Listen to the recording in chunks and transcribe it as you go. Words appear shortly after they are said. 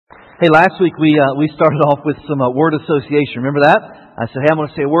Hey, last week we started off with some word association. Remember that? I said, hey, I'm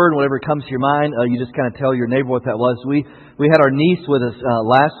going to say a word, and whatever comes to your mind, you just kind of tell your neighbor what that was. We had our niece with us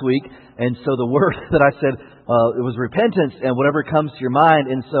last week, and so the word that I said, it was repentance, and whatever comes to your mind.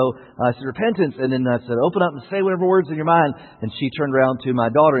 And so I said repentance, and then I said, open up and say whatever words in your mind. And she turned around to my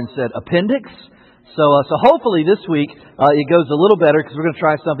daughter and said, appendix. So hopefully this week it goes a little better, because we're going to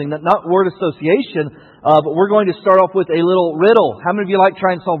try something, not word association, but we're going to start off with a little riddle. How many of you like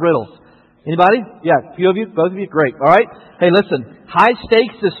trying to solve riddles? Anybody? Yeah, a few of you? Both of you? Great. All right. Hey, listen, high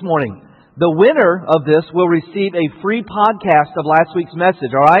stakes this morning. The winner of this will receive a free podcast of last week's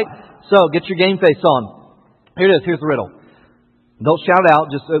message, all right? So get your game face on. Here it is. Here's the riddle. Don't shout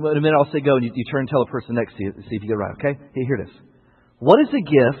out. Just in a minute I'll say go, and you turn and tell the person next to you to see if you get it right, okay? Hey, here it is. What is a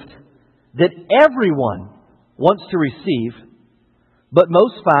gift that everyone wants to receive, but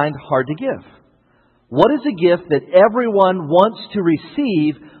most find hard to give? What is a gift that everyone wants to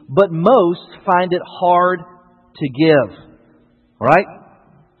receive, but most find it hard to give? All right?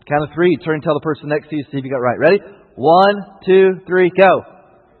 Count of three. Turn and tell the person next to you, see if you got it right. Ready? 1, 2, 3, go.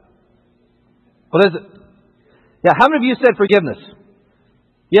 What is it? Yeah, how many of you said forgiveness?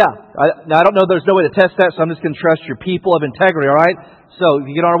 Yeah. Now, I don't know. There's no way to test that, so I'm just going to trust your people of integrity, all right? So, if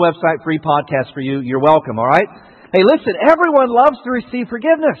you get on our website, free podcast for you. You're welcome, all right? Hey, listen, everyone loves to receive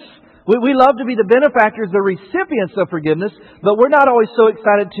forgiveness. We love to be the benefactors, the recipients of forgiveness, but we're not always so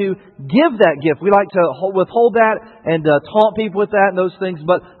excited to give that gift. We like to withhold that and taunt people with that and those things,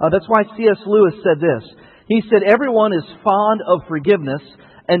 but that's why C.S. Lewis said this. He said, everyone is fond of forgiveness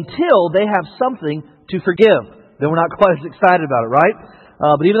until they have something to forgive. Then we're not quite as excited about it, right?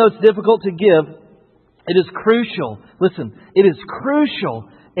 But even though it's difficult to give, it is crucial. Listen, it is crucial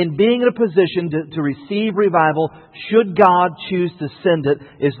in being in a position to receive revival, should God choose to send it,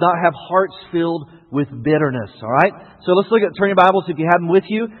 is not have hearts filled with bitterness. All right? So let's look at, turn your Bibles, if you have them with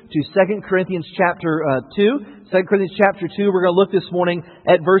you, to 2 Corinthians chapter 2. 2 Corinthians chapter 2, we're going to look this morning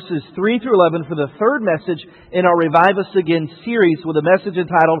at verses 3 through 11 for the third message in our Revive Us Again series, with a message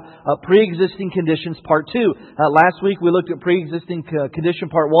entitled Pre-Existing Conditions Part 2. Last week we looked at Pre-Existing Condition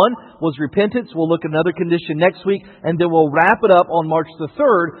Part 1 was repentance. We'll look at another condition next week, and then we'll wrap it up on March the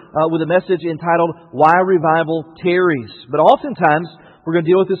 3rd with a message entitled Why Revival Tarries. But oftentimes we're going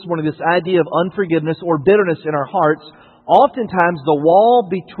to deal with this morning this idea of unforgiveness or bitterness in our hearts. Oftentimes the wall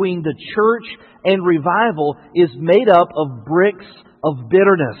between the church and revival is made up of bricks of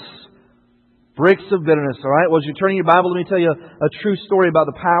bitterness. Bricks of bitterness, all right? Well, as you're turning your Bible, let me tell you a true story about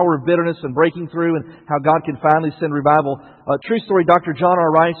the power of bitterness and breaking through and how God can finally send revival. A true story, Dr. John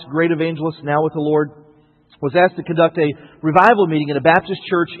R. Rice, great evangelist, now with the Lord, was asked to conduct a revival meeting in a Baptist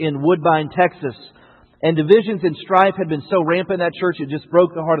church in Woodbine, Texas. And divisions and strife had been so rampant in that church, it just broke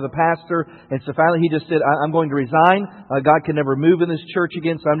the heart of the pastor. And so finally he just said, I'm going to resign. God can never move in this church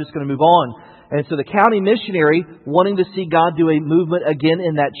again, so I'm just going to move on. And so the county missionary, wanting to see God do a movement again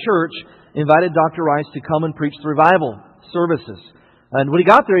in that church, invited Dr. Rice to come and preach the revival services. And when he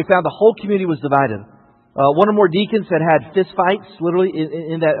got there, he found the whole community was divided. One or more deacons had fist fights, literally,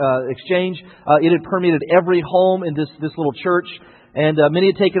 in that exchange. It had permeated every home in this little church. And many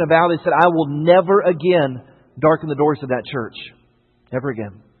had taken a vow. They said, I will never again darken the doors of that church. Never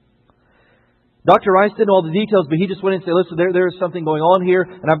again. Dr. Rice didn't know all the details, but he just went in and said, listen, there is something going on here,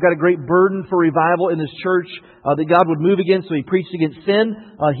 and I've got a great burden for revival in this church, that God would move again. So he preached against sin.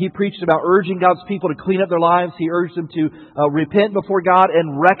 He preached about urging God's people to clean up their lives. He urged them to repent before God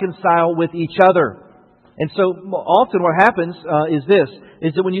and reconcile with each other. And so often what happens is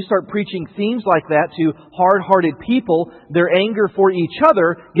that when you start preaching themes like that to hard-hearted people, their anger for each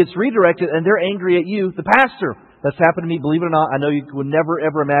other gets redirected, and they're angry at you, the pastor. That's happened to me, believe it or not. I know you would never,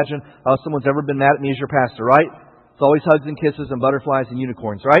 ever imagine someone's ever been mad at me as your pastor, right? It's always hugs and kisses and butterflies and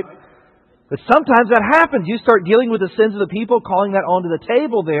unicorns, right? But sometimes that happens. You start dealing with the sins of the people, calling that onto the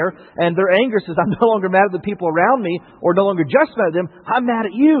table there, and their anger says, I'm no longer mad at the people around me, or no longer just mad at them, I'm mad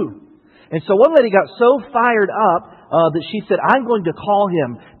at you. And so one lady got so fired up that she said, I'm going to call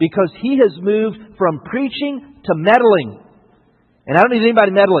him because he has moved from preaching to meddling. And I don't need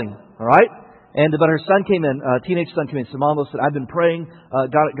anybody meddling, all right? But her son came in, teenage son came in. Simone said, I've been praying.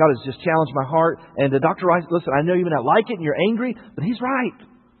 God has just challenged my heart. And Dr. Rice, listen, I know you may not like it and you're angry, but he's right.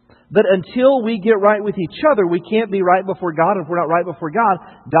 But until we get right with each other, we can't be right before God. If we're not right before God,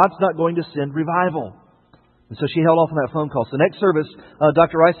 God's not going to send revival. And so she held off on that phone call. So next service,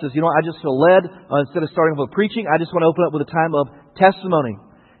 Dr. Rice says, I just feel led, instead of starting with preaching, I just want to open up with a time of testimony.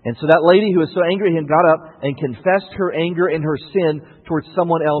 And so that lady who was so angry at him got up and confessed her anger and her sin towards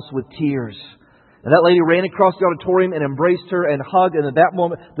someone else with tears. And that lady ran across the auditorium and embraced her and hugged. And at that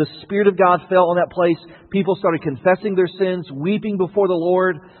moment, the Spirit of God fell on that place. People started confessing their sins, weeping before the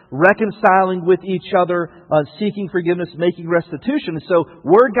Lord, reconciling with each other, seeking forgiveness, making restitution. And so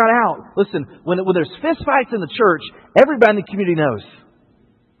word got out. Listen, when there's fist fights in the church, everybody in the community knows.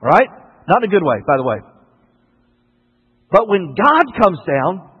 All right? Not in a good way, by the way. But when God comes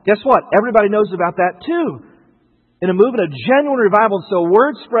down, guess what? Everybody knows about that too. In a movement of genuine revival. And so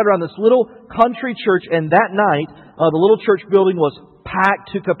word spread around this little country church. And that night, the little church building was packed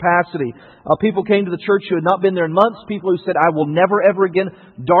to capacity. People came to the church who had not been there in months. People who said, I will never ever again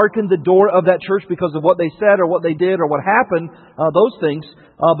darken the door of that church because of what they said or what they did or what happened. Those things.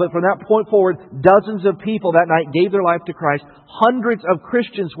 But from that point forward, dozens of people that night gave their life to Christ. Hundreds of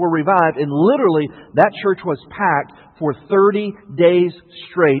Christians were revived. And literally, that church was packed for 30 days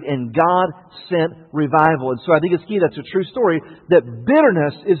straight. And God sent revival. And so I think it's key. That's a true story. That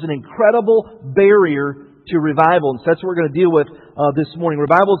bitterness is an incredible barrier to revival. And so that's what we're going to deal with this morning.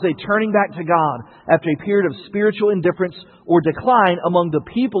 Revival is a turning back to God after a period of spiritual indifference or decline among the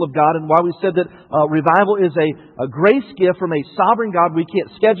people of God. And why we said that revival is a grace gift from a sovereign God. We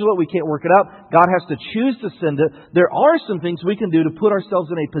can't schedule it. We can't work it up. God has to choose to send it. There are some things we can do to put ourselves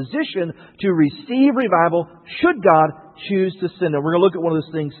in a position to receive revival should God choose to send it. We're going to look at one of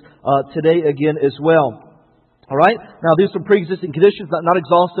those things today again as well. All right? Now, these are some pre-existing conditions, not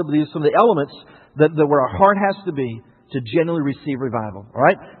exhaustive, but these are some of the elements that where our heart has to be to genuinely receive revival. All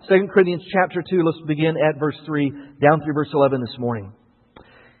right? 2 Corinthians chapter 2, let's begin at verse 3 down through verse 11 this morning.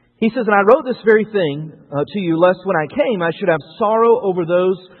 He says, And I wrote this very thing to you, lest when I came I should have sorrow over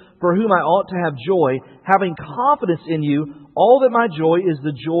those for whom I ought to have joy, having confidence in you, all that my joy is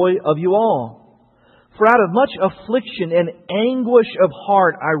the joy of you all. For out of much affliction and anguish of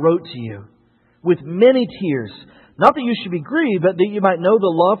heart I wrote to you, with many tears, not that you should be grieved, but that you might know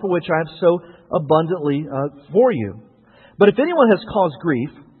the love for which I have so abundantly for you. But if anyone has caused grief,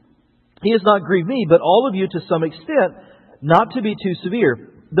 he has not grieved me, but all of you to some extent, not to be too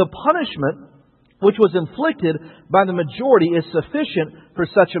severe. The punishment which was inflicted by the majority is sufficient for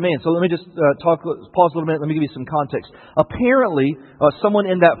such a man. So let me just pause a little minute. Let me give you some context. Apparently, someone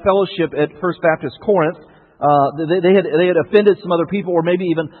in that fellowship at First Baptist Corinth, they had offended some other people, or maybe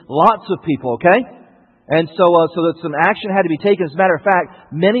even lots of people. Okay. And so that some action had to be taken. As a matter of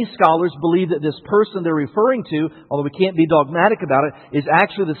fact, many scholars believe that this person they're referring to, although we can't be dogmatic about it, is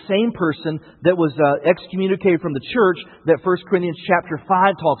actually the same person that was excommunicated from the church that 1 Corinthians chapter 5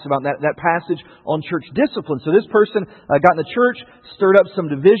 talks about, that passage on church discipline. So this person got in the church, stirred up some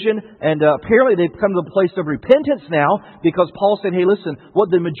division, and apparently they've come to the place of repentance now because Paul said, hey, listen,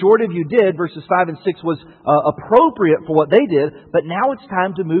 what the majority of you did, verses 5 and 6, was appropriate for what they did, but now it's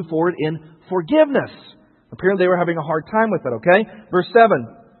time to move forward in forgiveness. Apparently they were having a hard time with it, okay? Verse 7.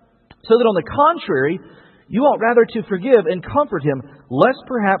 So that on the contrary, you ought rather to forgive and comfort him, lest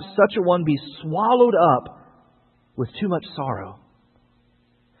perhaps such a one be swallowed up with too much sorrow.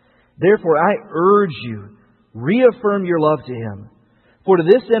 Therefore I urge you, reaffirm your love to him. For to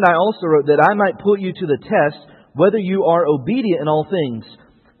this end I also wrote, that I might put you to the test, whether you are obedient in all things.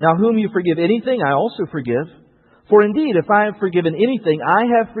 Now whom you forgive anything, I also forgive. For indeed, if I have forgiven anything, I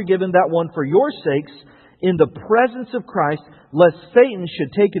have forgiven that one for your sakes, in the presence of Christ, lest Satan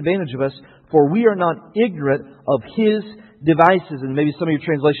should take advantage of us, for we are not ignorant of his devices. And maybe some of your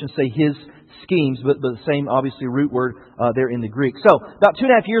translations say his schemes, but the same, obviously, root word there in the Greek. So, about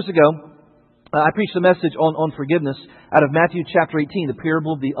 2.5 years ago, I preached a message on forgiveness out of Matthew chapter 18, the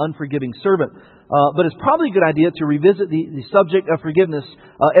parable of the unforgiving servant. But it's probably a good idea to revisit the subject of forgiveness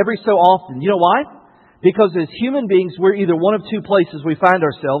every so often. You know why? Because as human beings, we're either one of two places we find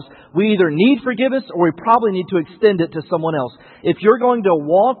ourselves. We either need forgiveness or we probably need to extend it to someone else. If you're going to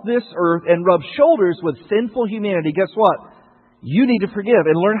walk this earth and rub shoulders with sinful humanity, guess what? You need to forgive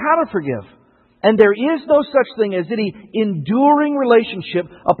and learn how to forgive. And there is no such thing as any enduring relationship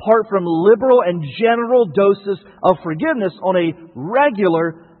apart from liberal and general doses of forgiveness on a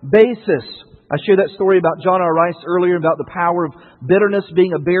regular basis. I shared that story about John R. Rice earlier about the power of bitterness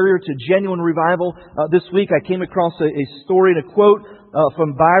being a barrier to genuine revival. This week I came across a story and a quote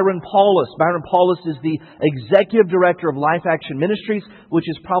from Byron Paulus. Byron Paulus is the Executive Director of Life Action Ministries, which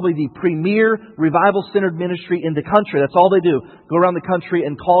is probably the premier revival-centered ministry in the country. That's all they do. Go around the country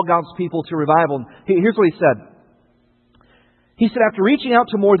and call God's people to revival. Here's what he said. He said, after reaching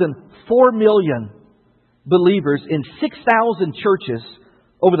out to more than 4 million believers in 6,000 churches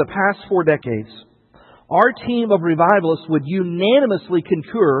over the past 4 decades, our team of revivalists would unanimously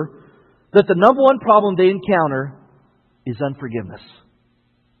concur that the number one problem they encounter is unforgiveness.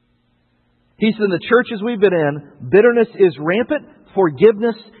 He said, in the churches we've been in, bitterness is rampant,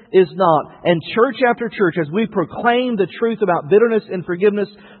 forgiveness is not. And church after church, as we proclaim the truth about bitterness and forgiveness,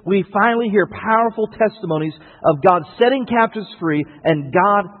 we finally hear powerful testimonies of God setting captives free and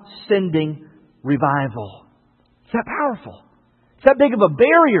God sending revival. Is that powerful? It's that big of a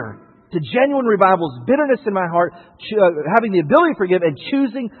barrier to genuine revivals, bitterness in my heart, having the ability to forgive and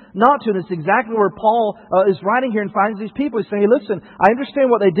choosing not to. And it's exactly where Paul is writing here and finds these people. He's saying, hey, listen, I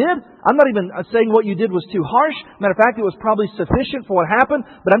understand what they did. I'm not even saying what you did was too harsh. Matter of fact, it was probably sufficient for what happened.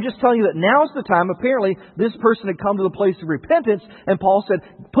 But I'm just telling you that now's the time. Apparently, this person had come to the place of repentance. And Paul said,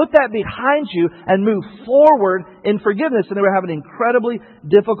 put that behind you and move forward in forgiveness. And they were having an incredibly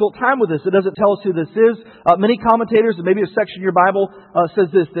difficult time with this. It doesn't tell us who this is. Many commentators, and maybe a section of your Bible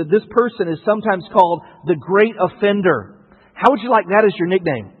says this, that this person is sometimes called the great offender. How would you like that as your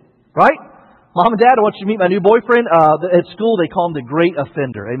nickname? Right? Mom and Dad, I want you to meet my new boyfriend. At school, they call him the great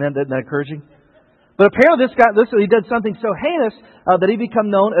offender. Amen? Isn't that encouraging? But apparently this guy, listen, he did something so heinous that he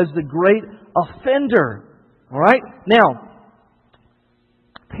became known as the great offender. All right? Now,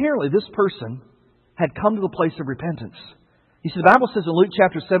 apparently this person had come to the place of repentance. You see, the Bible says in Luke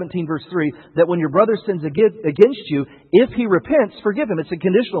chapter 17, verse 3, that when your brother sins against you, if he repents, forgive him. It's a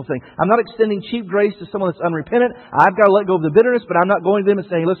conditional thing. I'm not extending cheap grace to someone that's unrepentant. I've got to let go of the bitterness, but I'm not going to them and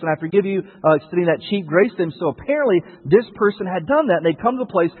saying, listen, I forgive you, extending that cheap grace to them. So apparently, this person had done that, and they'd come to a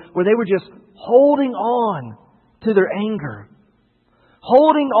place where they were just holding on to their anger.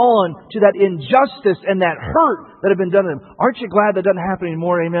 Holding on to that injustice and that hurt that had been done to them. Aren't you glad that doesn't happen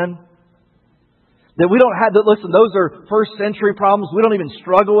anymore? Amen? That we don't have, listen, those are first century problems. We don't even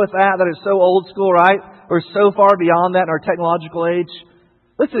struggle with that. That is so old school, right? We're so far beyond that in our technological age.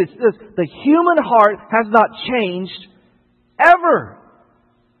 Listen, the human heart has not changed ever.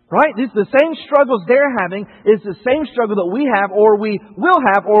 Right? The same struggles they're having is the same struggle that we have, or we will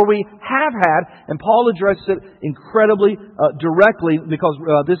have, or we have had. And Paul addresses it incredibly directly because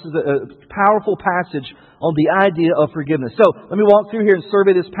this is a powerful passage on the idea of forgiveness. So let me walk through here and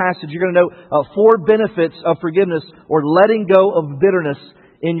survey this passage. You're going to know 4 benefits of forgiveness or letting go of bitterness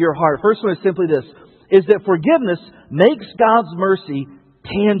in your heart. First one is simply this, is that forgiveness makes God's mercy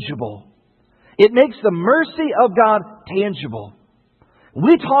tangible. It makes the mercy of God tangible.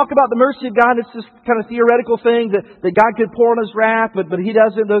 We talk about the mercy of God. It's this kind of theoretical thing that God could pour on His wrath, but He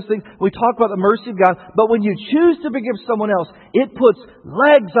doesn't, those things. We talk about the mercy of God. But when you choose to forgive someone else, it puts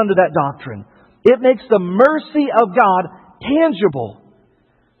legs under that doctrine. It makes the mercy of God tangible.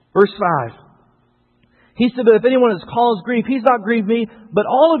 Verse 5. He said, but if anyone has caused grief, he's not grieved me, but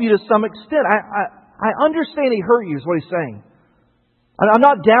all of you to some extent. I understand he hurt you, is what he's saying. I'm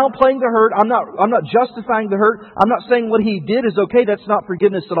not downplaying the hurt. I'm not justifying the hurt. I'm not saying what he did is okay. That's not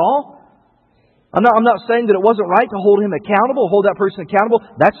forgiveness at all. I'm not saying that it wasn't right to hold him accountable, hold that person accountable.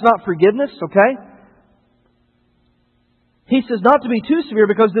 That's not forgiveness, okay? He says not to be too severe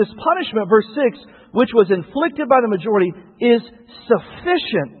because this punishment, verse 6, which was inflicted by the majority, is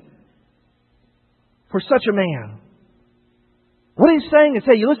sufficient for such a man. What he's saying is,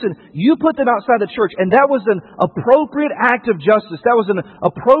 hey, listen, you put them outside the church, and that was an appropriate act of justice. That was an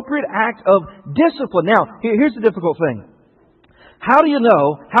appropriate act of discipline. Now, here's the difficult thing. How do you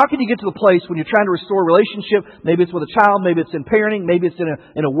know, how can you get to the place when you're trying to restore a relationship? Maybe it's with a child, maybe it's in parenting, maybe it's in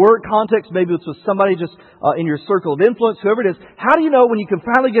a work context, maybe it's with somebody just in your circle of influence, whoever it is. How do you know when you can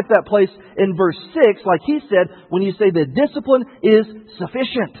finally get to that place in verse 6, like he said, when you say the discipline is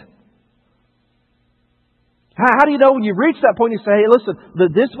sufficient? How do you know when you reach that point? You say, "Hey, listen,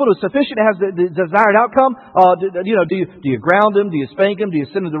 the discipline is sufficient. It has the desired outcome." Do you ground them? Do you spank them? Do you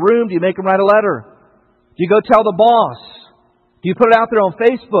send them to the room? Do you make them write a letter? Do you go tell the boss? Do you put it out there on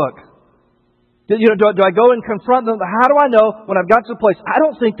Facebook? Do I go and confront them? How do I know when I've got to a place? I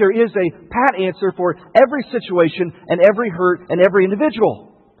don't think there is a pat answer for every situation and every hurt and every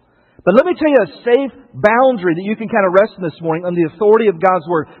individual. But let me tell you a safe boundary that you can kind of rest in this morning on the authority of God's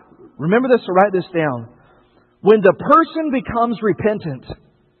Word. Remember this or write this down. When the person becomes repentant,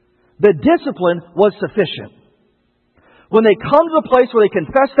 the discipline was sufficient. When they come to the place where they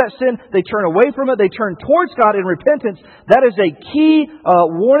confess that sin, they turn away from it, they turn towards God in repentance, that is a key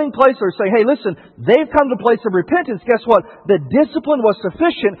warning place or say, hey, listen, they've come to a place of repentance. Guess what? The discipline was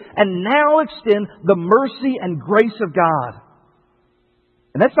sufficient and now extend the mercy and grace of God.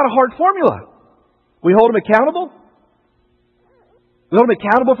 And that's not a hard formula. We hold them accountable. We hold them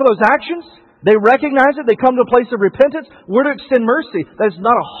accountable for those actions. They recognize it. They come to a place of repentance. We're to extend mercy. That is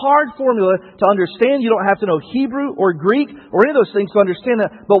not a hard formula to understand. You don't have to know Hebrew or Greek or any of those things to understand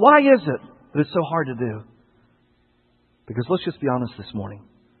that. But why is it that it's so hard to do? Because let's just be honest this morning.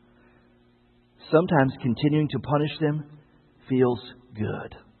 Sometimes continuing to punish them feels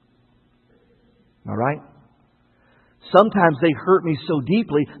good. All right? Sometimes they hurt me so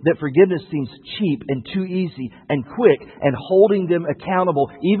deeply that forgiveness seems cheap and too easy and quick, and holding them accountable,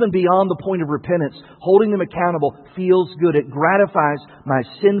 even beyond the point of repentance, holding them accountable feels good. It gratifies my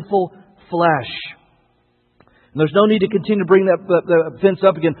sinful flesh. And there's no need to continue to bring that offense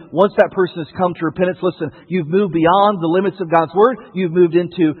up again. Once that person has come to repentance, listen, you've moved beyond the limits of God's Word. You've moved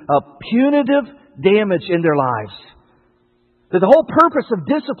into punitive damage in their lives. That the whole purpose of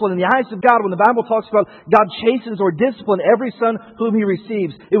discipline in the eyes of God, when the Bible talks about God chastens or disciplines every son whom He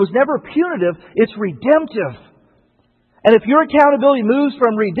receives, it was never punitive, it's redemptive. And if your accountability moves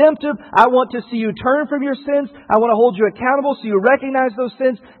from redemptive, I want to see you turn from your sins, I want to hold you accountable so you recognize those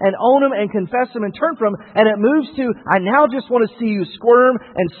sins and own them and confess them and turn from them, and it moves to, I now just want to see you squirm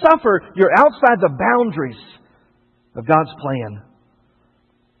and suffer, you're outside the boundaries of God's plan.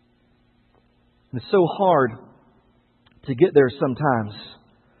 And it's so hard to get there sometimes.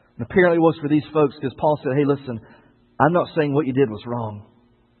 And apparently it was for these folks, because Paul said, hey, listen, I'm not saying what you did was wrong.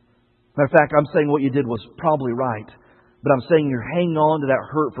 Matter of fact, I'm saying what you did was probably right. But I'm saying you're hanging on to that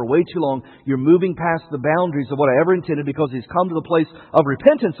hurt for way too long. You're moving past the boundaries of what I ever intended, because He's come to the place of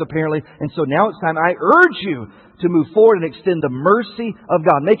repentance apparently. And so now it's time. I urge you to move forward and extend the mercy of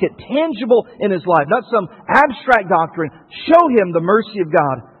God. Make it tangible in his life. Not some abstract doctrine. Show him the mercy of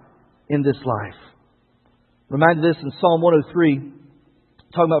God in this life. Reminded this in Psalm 103,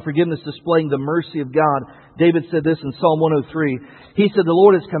 talking about forgiveness, displaying the mercy of God. David said this in Psalm 103. He said, the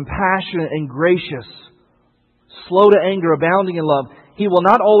Lord is compassionate and gracious, slow to anger, abounding in love. He will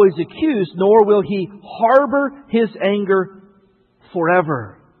not always accuse, nor will He harbor His anger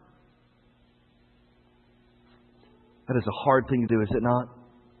forever. That is a hard thing to do, is it not?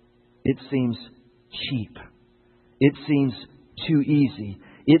 It seems cheap. It seems too easy.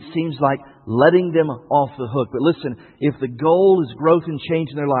 It seems like letting them off the hook. But listen, if the goal is growth and change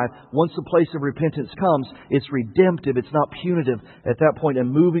in their life, once the place of repentance comes, it's redemptive. It's not punitive at that point,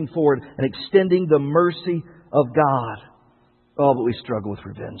 and moving forward and extending the mercy of God. Oh, but we struggle with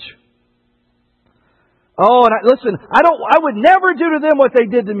revenge. Oh, and I would never do to them what they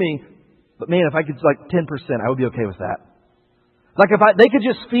did to me. But man, if I could 10%, I would be okay with that. Like if they could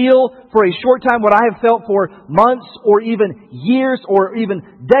just feel for a short time what I have felt for months or even years or even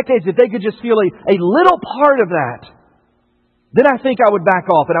decades, if they could just feel a little part of that, then I think I would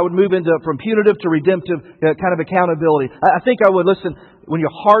back off and I would move into from punitive to redemptive kind of accountability. I think I would, listen, when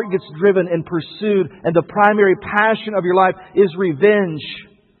your heart gets driven and pursued and the primary passion of your life is revenge,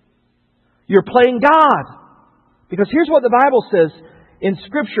 you're playing God. Because here's what the Bible says in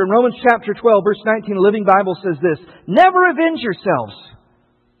Scripture, in Romans chapter 12, verse 19, the Living Bible says this: never avenge yourselves.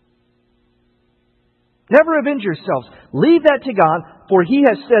 Never avenge yourselves. Leave that to God, for He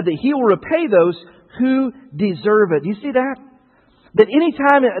has said that He will repay those who deserve it. Do you see that? That any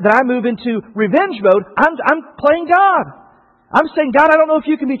time that I move into revenge mode, I'm playing God. I'm saying, God, I don't know if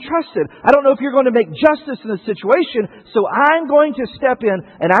you can be trusted. I don't know if you're going to make justice in the situation. So I'm going to step in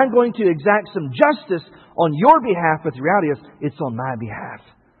and I'm going to exact some justice on your behalf. But the reality is, it's on my behalf.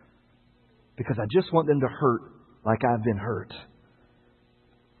 Because I just want them to hurt like I've been hurt.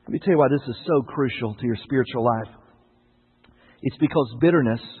 Let me tell you why this is so crucial to your spiritual life. It's because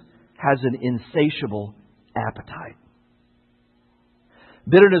bitterness has an insatiable appetite.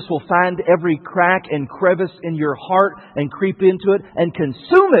 Bitterness will find every crack and crevice in your heart and creep into it and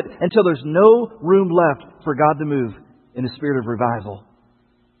consume it until there's no room left for God to move in the spirit of revival.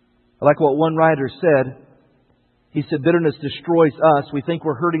 I like what one writer said. He said, bitterness destroys us. We think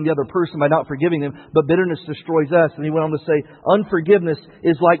we're hurting the other person by not forgiving them, but bitterness destroys us. And he went on to say, unforgiveness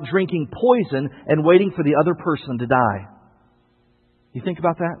is like drinking poison and waiting for the other person to die. You think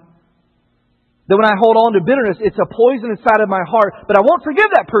about that? That when I hold on to bitterness, it's a poison inside of my heart, but I won't forgive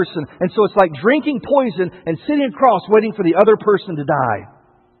that person. And so it's like drinking poison and sitting across waiting for the other person to die.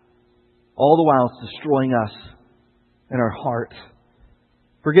 All the while it's destroying us and our heart.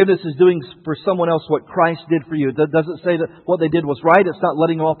 Forgiveness is doing for someone else what Christ did for you. It doesn't say that what they did was right. It's not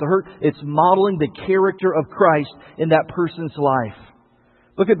letting them off the hurt. It's modeling the character of Christ in that person's life.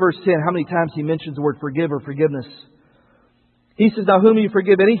 Look at verse 10. How many times he mentions the word forgive or forgiveness. He says, now whom you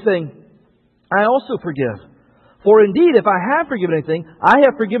forgive anything, I also forgive. For indeed, if I have forgiven anything, I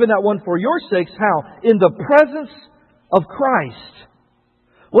have forgiven that one for your sakes. How? In the presence of Christ.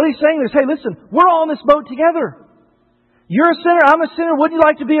 What he's saying is, hey, listen, we're all in this boat together. You're a sinner, I'm a sinner. Wouldn't you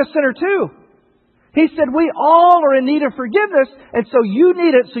like to be a sinner too? He said we all are in need of forgiveness, and so you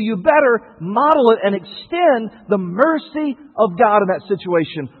need it, so you better model it and extend the mercy of God in that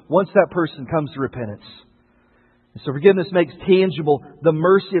situation once that person comes to repentance. And so forgiveness makes tangible the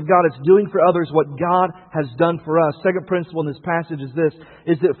mercy of God. It's doing for others what God has done for us. Second principle in this passage is this,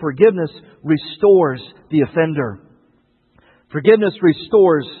 is that forgiveness restores the offender. Forgiveness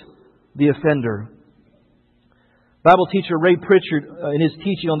restores the offender. Bible teacher Ray Pritchard, in his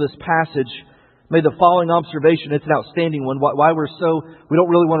teaching on this passage, made the following observation. It's an outstanding one. Why we don't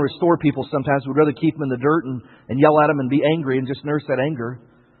really want to restore people sometimes. We'd rather keep them in the dirt and yell at them and be angry and just nurse that anger.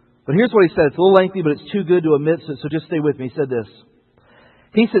 But here's what he said. It's a little lengthy, but it's too good to omit, so just stay with me. He said this.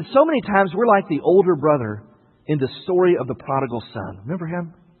 He said, so many times we're like the older brother in the story of the prodigal son. Remember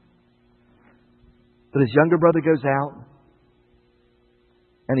him? That his younger brother goes out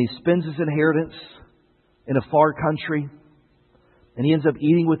and he spends his inheritance in a far country, and he ends up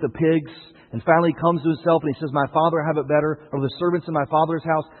eating with the pigs, and finally comes to himself and he says, my father have it better, or the servants in my father's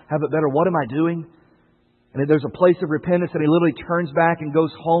house have it better. What am I doing? And there's a place of repentance, and he literally turns back and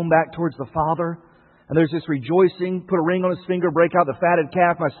goes home back towards the father. And there's this rejoicing, put a ring on his finger, break out the fatted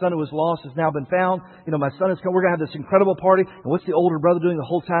calf. My son who was lost has now been found. My son has come. We're going to have this incredible party. And what's the older brother doing the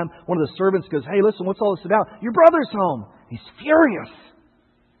whole time? One of the servants goes, hey, listen, what's all this about? Your brother's home. He's furious.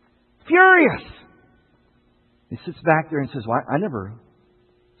 Furious. He sits back there and says, well, I never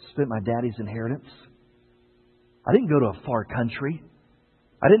spent my daddy's inheritance. I didn't go to a far country.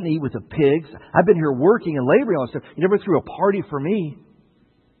 I didn't eat with the pigs. I've been here working and laboring all this stuff. You never threw a party for me.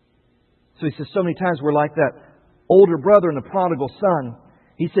 So he says, so many times we're like that older brother and the prodigal son.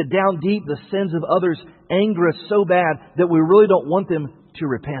 He said, down deep, the sins of others anger us so bad that we really don't want them to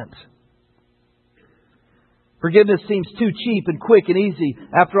repent. Forgiveness seems too cheap and quick and easy.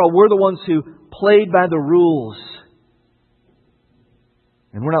 After all, we're the ones who played by the rules.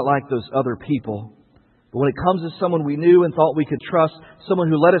 And we're not like those other people. But when it comes to someone we knew and thought we could trust, someone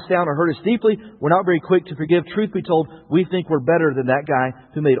who let us down or hurt us deeply, we're not very quick to forgive. Truth be told, we think we're better than that guy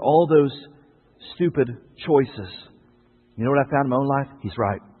who made all those stupid choices. You know what I found in my own life? He's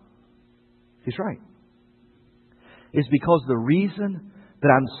right. He's right. It's because the reason that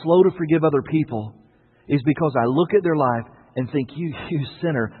I'm slow to forgive other people is because I look at their life and think, you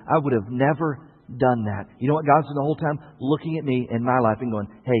sinner, I would have never done that. You know what God's doing the whole time? Looking at me and my life and going,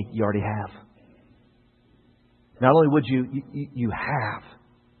 hey, you already have. Not only would you have.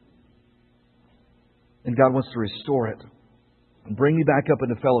 And God wants to restore it and bring me back up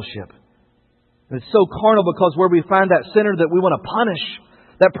into fellowship. And it's so carnal because where we find that sinner that we want to punish,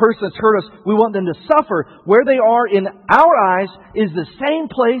 that person that's hurt us, we want them to suffer. Where they are in our eyes is the same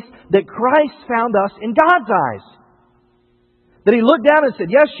place that Christ found us in God's eyes. That He looked down and said,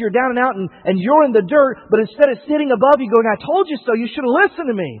 yes, you're down and out and you're in the dirt, but instead of sitting above you going, I told you so, you should have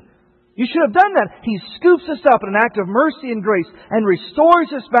listened to me. You should have done that. He scoops us up in an act of mercy and grace and restores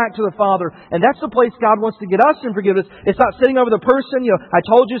us back to the Father. And that's the place God wants to get us in forgiveness. It's not sitting over the person, I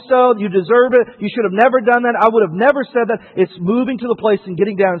told you so, you deserve it, you should have never done that, I would have never said that. It's moving to the place and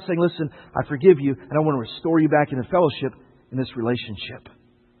getting down and saying, listen, I forgive you and I want to restore you back into fellowship in this relationship.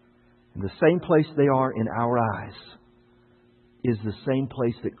 And the same place they are in our eyes is the same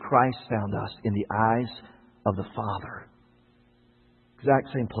place that Christ found us in the eyes of the Father.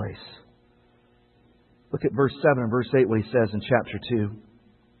 Exact same place. Look at verse 7 and verse 8, what he says in chapter 2.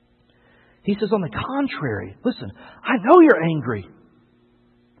 He says, on the contrary, listen, I know you're angry.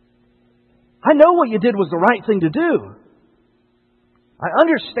 I know what you did was the right thing to do. I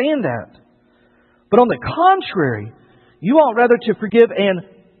understand that. But on the contrary, you ought rather to forgive and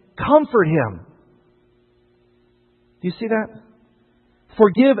comfort him. Do you see that?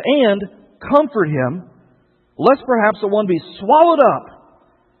 Forgive and comfort him, lest perhaps the one be swallowed up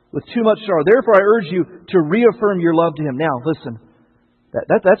with too much sorrow. Therefore, I urge you to reaffirm your love to him. Now, listen,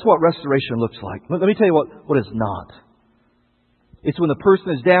 that's what restoration looks like. Let me tell you what is not. It's when the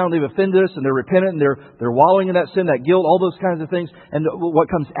person is down, they've offended us, and they're repentant, and they're wallowing in that sin, that guilt, all those kinds of things. And what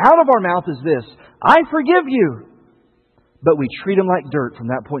comes out of our mouth is this: I forgive you. But we treat them like dirt from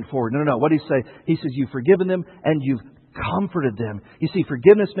that point forward. No. What did he say? He says, you've forgiven them and you've comforted them. You see,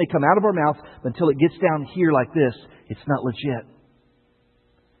 forgiveness may come out of our mouth, but until it gets down here like this, it's not legit.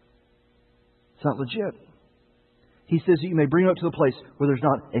 It's not legit. He says that you may bring them up to the place where there's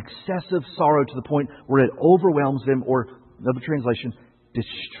not excessive sorrow to the point where it overwhelms them, or, another translation,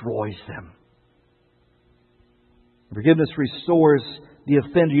 destroys them. Forgiveness restores the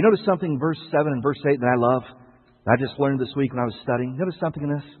offender. You notice something in verse 7 and verse 8 that I love? I just learned this week when I was studying. Notice something in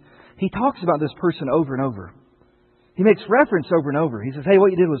this? He talks about this person over and over. He makes reference over and over. He says, hey,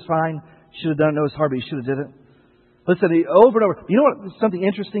 what you did was fine. You should have done it. No, it's hard, but you should have did it. Listen, over and over. You know what? Something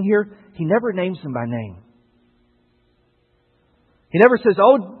interesting here? He never names them by name. He never says,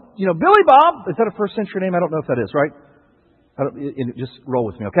 Billy Bob. Is that a first century name? I don't know if that is, right? Just roll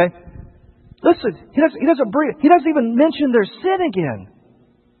with me, okay? Listen, he doesn't even mention their sin again.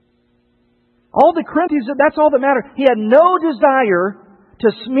 All the Corinthians, that's all that mattered. He had no desire to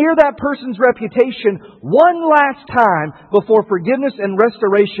smear that person's reputation one last time before forgiveness and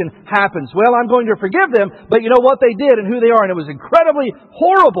restoration happens. Well, I'm going to forgive them, but you know what they did and who they are, and it was incredibly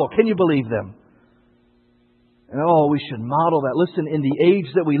horrible. Can you believe them? And we should model that. Listen, in the age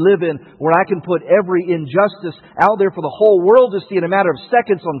that we live in, where I can put every injustice out there for the whole world to see in a matter of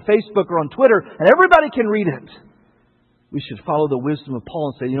seconds on Facebook or on Twitter, and everybody can read it, we should follow the wisdom of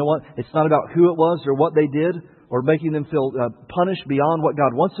Paul and say, you know what? It's not about who it was or what they did or making them feel punished beyond what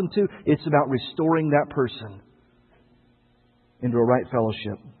God wants them to. It's about restoring that person into a right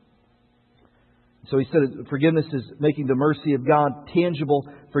fellowship. So he said forgiveness is making the mercy of God tangible.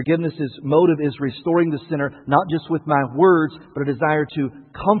 Forgiveness' motive is restoring the sinner, not just with my words, but a desire to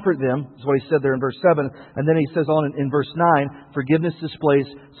comfort them. That's what he said there in verse 7. And then he says on in verse 9, forgiveness displays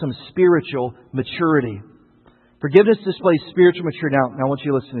some spiritual maturity. Forgiveness displays spiritual maturity. Now I want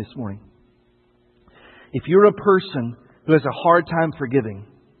you to listen this morning. If you're a person who has a hard time forgiving,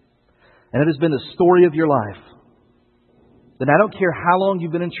 and it has been the story of your life, then I don't care how long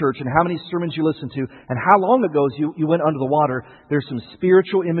you've been in church and how many sermons you listen to and how long ago you went under the water, there's some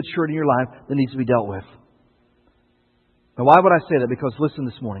spiritual immaturity in your life that needs to be dealt with. Now, why would I say that? Because listen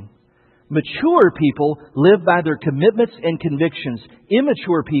this morning. Mature people live by their commitments and convictions.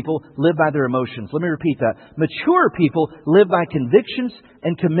 Immature people live by their emotions. Let me repeat that. Mature people live by convictions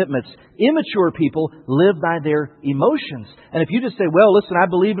and commitments. Immature people live by their emotions. And if you just say, well, listen, I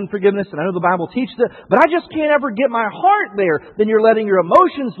believe in forgiveness and I know the Bible teaches it, but I just can't ever get my heart there, then you're letting your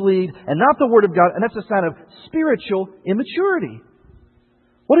emotions lead and not the Word of God. And that's a sign of spiritual immaturity.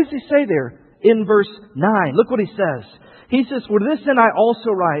 What does he say there in verse 9? Look what he says. He says, for this then I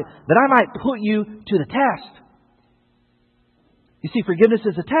also write, that I might put you to the test. You see, forgiveness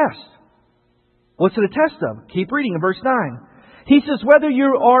is a test. What's it a test of? Keep reading in verse 9. He says, whether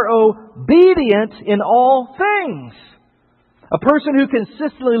you are obedient in all things. A person who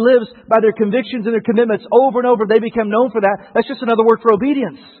consistently lives by their convictions and their commitments over and over, they become known for that. That's just another word for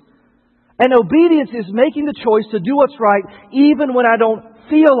obedience. And obedience is making the choice to do what's right even when I don't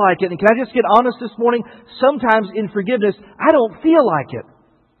feel like it. And can I just get honest this morning? Sometimes in forgiveness, I don't feel like it.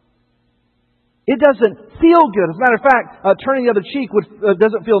 It doesn't feel good. As a matter of fact, turning the other cheek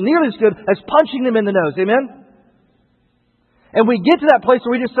doesn't feel nearly as good as punching them in the nose. Amen? And we get to that place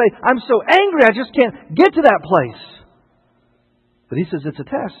where we just say, I'm so angry, I just can't get to that place. But he says it's a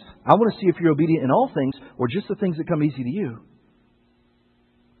test. I want to see if you're obedient in all things or just the things that come easy to you.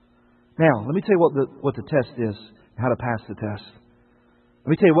 Now, let me tell you what the test is, how to pass the test. Let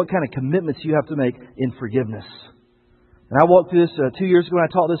me tell you what kind of commitments you have to make in forgiveness. And I walked through this 2 years ago and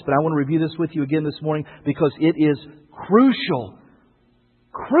I taught this, but I want to review this with you again this morning because it is crucial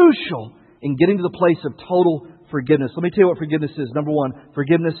in getting to the place of total forgiveness. Let me tell you what forgiveness is. Number one,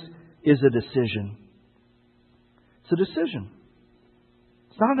 forgiveness is a decision. It's a decision.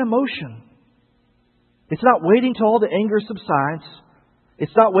 It's not an emotion. It's not waiting till all the anger subsides.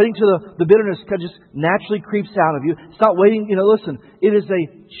 It's not waiting till the bitterness just naturally creeps out of you. It's not waiting, listen, it is a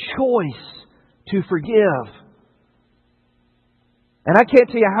choice to forgive. And I can't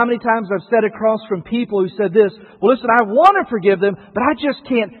tell you how many times I've sat across from people who said this, well, listen, I want to forgive them, but I just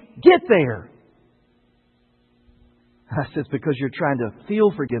can't get there. I said, it's because you're trying to feel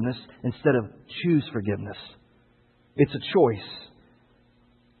forgiveness instead of choose forgiveness. It's a choice.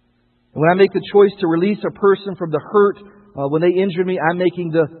 And when I make the choice to release a person from the hurt, when they injure me, I'm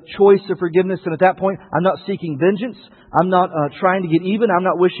making the choice of forgiveness. And at that point, I'm not seeking vengeance. I'm not trying to get even. I'm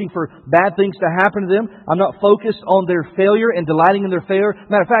not wishing for bad things to happen to them. I'm not focused on their failure and delighting in their failure.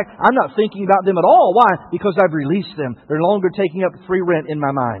 Matter of fact, I'm not thinking about them at all. Why? Because I've released them. They're no longer taking up free rent in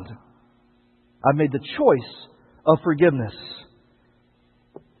my mind. I've made the choice of forgiveness.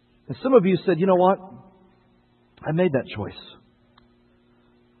 And some of you said, you know what? I made that choice.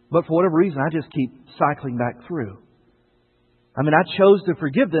 But for whatever reason, I just keep cycling back through. I mean, I chose to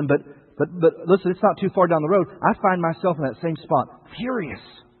forgive them, but listen, it's not too far down the road. I find myself in that same spot, furious.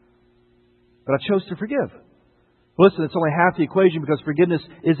 But I chose to forgive. Listen, it's only half the equation because forgiveness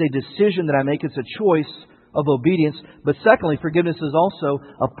is a decision that I make. It's a choice of obedience. But secondly, forgiveness is also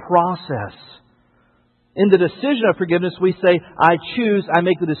a process. In the decision of forgiveness, we say, I choose, I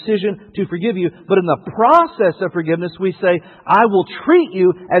make the decision to forgive you. But in the process of forgiveness, we say, I will treat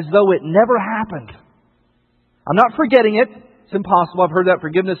you as though it never happened. I'm not forgetting it. It's impossible. I've heard that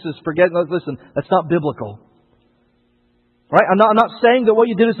forgiveness is forgetting. Listen, that's not biblical. Right? I'm not saying that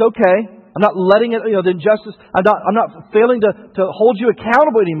what you did is okay. I'm not letting it, the injustice. I'm not failing to hold you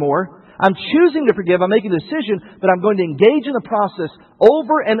accountable anymore. I'm choosing to forgive. I'm making a decision, but I'm going to engage in the process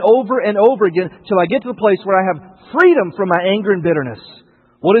over and over and over again till I get to the place where I have freedom from my anger and bitterness.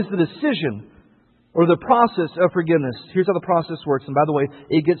 What is the decision? Or the process of forgiveness. Here's how the process works. And by the way,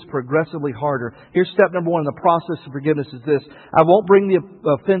 it gets progressively harder. Here's step number one in the process of forgiveness is this. I won't bring the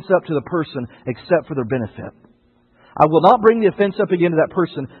offense up to the person except for their benefit. I will not bring the offense up again to that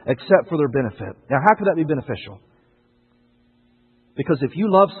person except for their benefit. Now, how could that be beneficial? Because if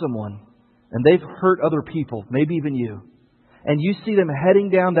you love someone and they've hurt other people, maybe even you, and you see them heading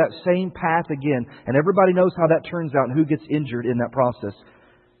down that same path again, and everybody knows how that turns out and who gets injured in that process,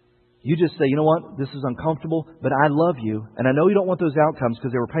 you just say, you know what, this is uncomfortable, but I love you, and I know you don't want those outcomes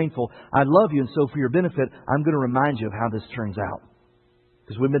because they were painful. I love you, and so for your benefit, I'm going to remind you of how this turns out.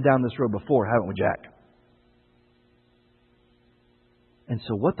 Because we've been down this road before, haven't we, Jack? And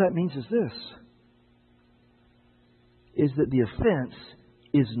so what that means is this, is that the offense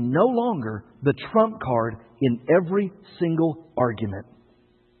is no longer the trump card in every single argument.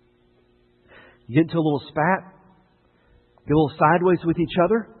 You get into a little spat, get a little sideways with each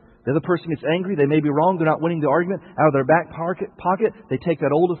other. The other person gets angry. They may be wrong. They're not winning the argument. Out of their back pocket, they take that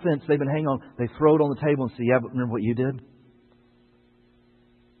old offense they've been hanging on. They throw it on the table and say, yeah, but remember what you did?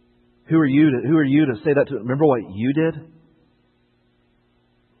 Who are you to say that to them? Remember what you did?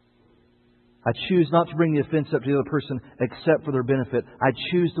 I choose not to bring the offense up to the other person except for their benefit. I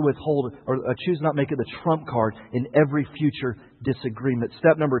choose to withhold, or I choose not to make it the trump card in every future disagreement.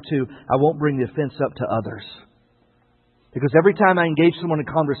 Step number two, I won't bring the offense up to others. Because every time I engage someone in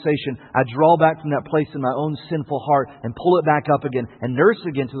conversation, I draw back from that place in my own sinful heart and pull it back up again and nurse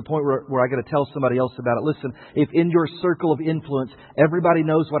again to the point where I got to tell somebody else about it. Listen, if in your circle of influence, everybody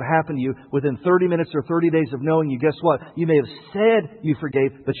knows what happened to you within 30 minutes or 30 days of knowing you, guess what? You may have said you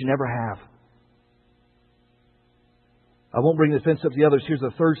forgave, but you never have. I won't bring the offense up to the others. Here's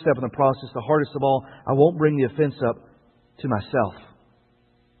the third step in the process, the hardest of all. I won't bring the offense up to myself.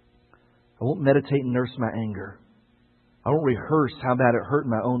 I won't meditate and nurse my anger. I won't rehearse how bad it hurt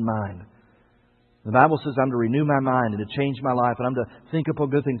in my own mind. The Bible says I'm to renew my mind and to change my life, and I'm to think upon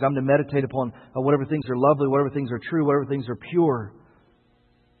good things. I'm to meditate upon whatever things are lovely, whatever things are true, whatever things are pure.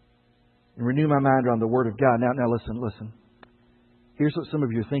 And renew my mind around the Word of God. Now listen. Here's what some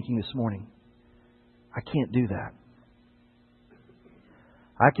of you are thinking this morning. I can't do that.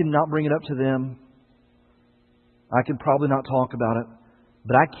 I cannot bring it up to them. I can probably not talk about it.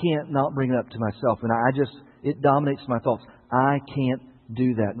 But I can't not bring it up to myself. And it dominates my thoughts. I can't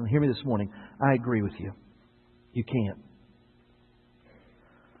do that. And hear me this morning. I agree with you. You can't.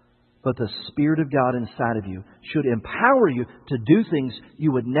 But the Spirit of God inside of you should empower you to do things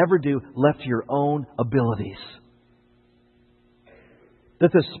you would never do left to your own abilities.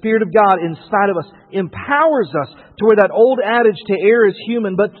 That the Spirit of God inside of us empowers us to where that old adage, to err is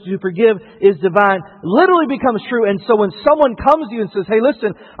human, but to forgive is divine, literally becomes true. And so when someone comes to you and says, hey, listen,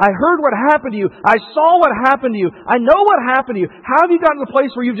 I heard what happened to you. I saw what happened to you. I know what happened to you. How have you gotten to the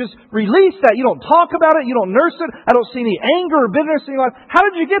place where you've just released that? You don't talk about it. You don't nurse it. I don't see any anger or bitterness in your life. How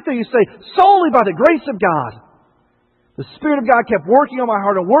did you get there? You say, solely by the grace of God. The Spirit of God kept working on my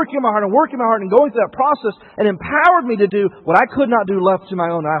heart and working on my heart and working on my heart and going through that process and empowered me to do what I could not do left to my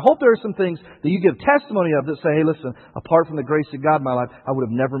own. And I hope there are some things that you give testimony of that say, hey, listen, apart from the grace of God in my life, I would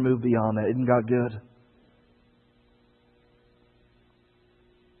have never moved beyond that. Isn't God good?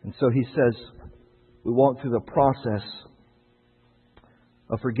 And so He says, we walk through the process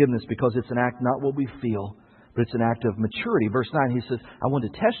of forgiveness because it's an act, not what we feel, but it's an act of maturity. Verse 9, He says, I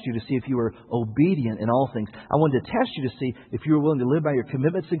wanted to test you to see if you were obedient in all things. I wanted to test you to see if you were willing to live by your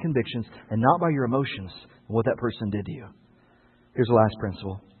commitments and convictions and not by your emotions and what that person did to you. Here's the last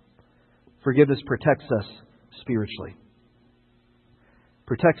principle. Forgiveness protects us spiritually.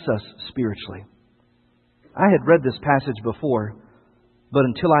 Protects us spiritually. I had read this passage before, but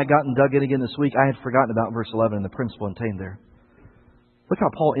until I got and dug in again this week, I had forgotten about verse 11 and the principle contained there. Look how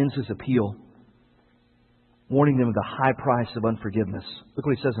Paul ends his appeal, warning them of the high price of unforgiveness. Look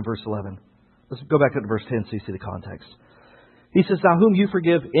what he says in verse 11. Let's go back up to verse 10 so you see the context. He says, now whom you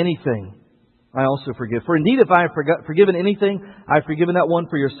forgive anything, I also forgive. For indeed, if I have forgiven anything, I have forgiven that one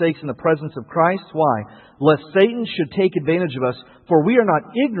for your sakes in the presence of Christ. Why? Lest Satan should take advantage of us, for we are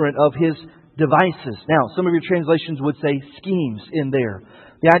not ignorant of his devices. Now, some of your translations would say schemes in there.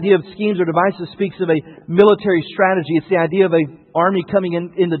 The idea of schemes or devices speaks of a military strategy. It's the idea of an army coming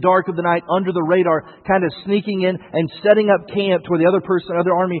in the dark of the night, under the radar, kind of sneaking in and setting up camp to where the other person,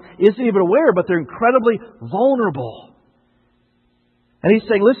 other army isn't even aware, but they're incredibly vulnerable. And He's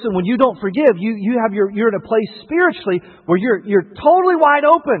saying, listen, when you don't forgive, you're in a place spiritually where you're totally wide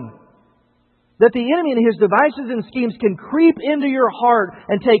open. That the enemy and his devices and schemes can creep into your heart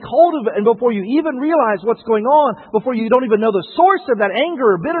and take hold of it. And before you even realize what's going on, before you don't even know the source of that anger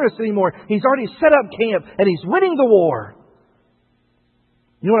or bitterness anymore, he's already set up camp and he's winning the war.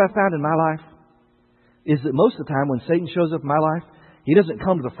 You know what I found in my life? is that most of the time when Satan shows up in my life, he doesn't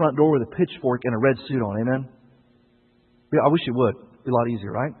come to the front door with a pitchfork and a red suit on. Amen? I wish he would. It'd be a lot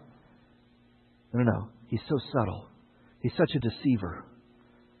easier, right? No. He's so subtle. He's such a deceiver.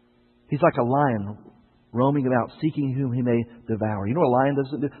 He's like a lion roaming about, seeking whom he may devour. You know what a lion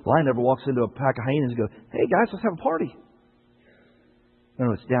doesn't do? A lion never walks into a pack of hyenas and goes, "Hey guys, let's have a party."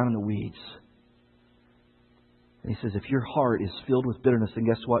 No, it's down in the weeds. And he says, if your heart is filled with bitterness, then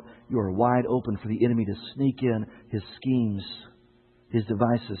guess what? You are wide open for the enemy to sneak in his schemes, his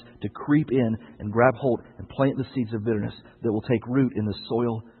devices, to creep in and grab hold and plant the seeds of bitterness that will take root in the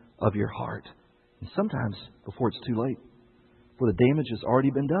soil of your heart. And sometimes before it's too late, before the damage has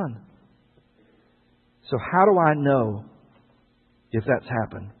already been done. So how do I know if that's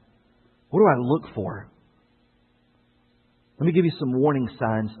happened? What do I look for? Let me give you some warning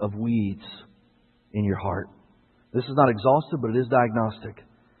signs of weeds in your heart. This is not exhaustive, but it is diagnostic.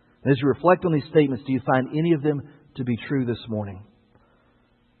 And as you reflect on these statements, do you find any of them to be true this morning?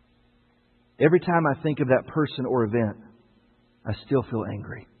 Every time I think of that person or event, I still feel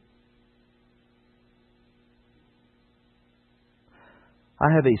angry.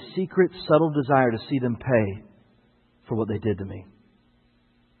 I have a secret, subtle desire to see them pay for what they did to me.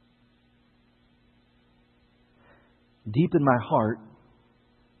 Deep in my heart,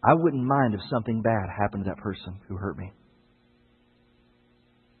 I wouldn't mind if something bad happened to that person who hurt me.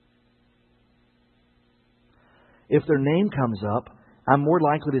 If their name comes up, I'm more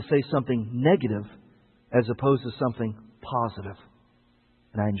likely to say something negative as opposed to something positive.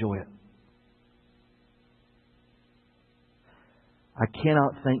 And I enjoy it. I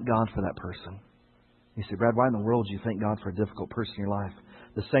cannot thank God for that person. You say, Brad, why in the world do you thank God for a difficult person in your life?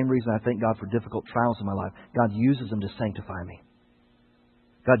 The same reason I thank God for difficult trials in my life. God uses them to sanctify me.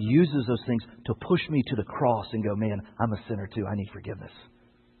 God uses those things to push me to the cross and go, man, I'm a sinner too. I need forgiveness.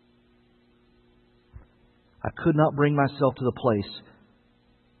 I could not bring myself to the place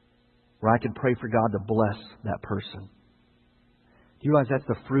where I could pray for God to bless that person. Do you realize that's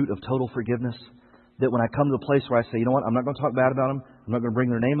the fruit of total forgiveness? That when I come to the place where I say, you know what, I'm not going to talk bad about them. I'm not going to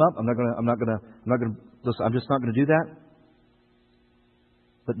bring their name up. I'm just not going to do that.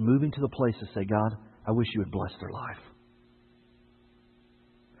 But moving to the place to say, God, I wish you would bless their life.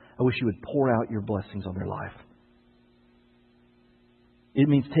 I wish you would pour out your blessings on their life. It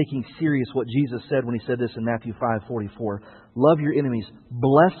means taking serious what Jesus said when He said this in Matthew 5:44. Love your enemies.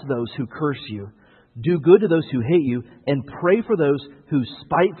 Bless those who curse you. Do good to those who hate you. And pray for those who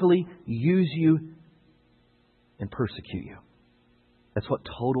spitefully use you and persecute you. That's what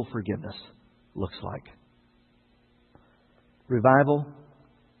total forgiveness looks like. Revival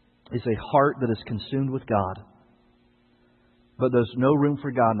is a heart that is consumed with God. But there's no room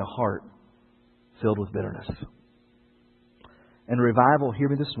for God in a heart filled with bitterness. And revival, hear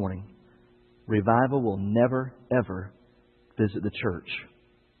me this morning, revival will never, ever visit the church.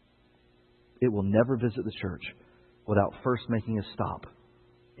 It will never visit the church without first making a stop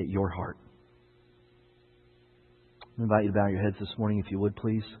at your heart. I invite you to bow your heads this morning, if you would,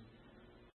 please.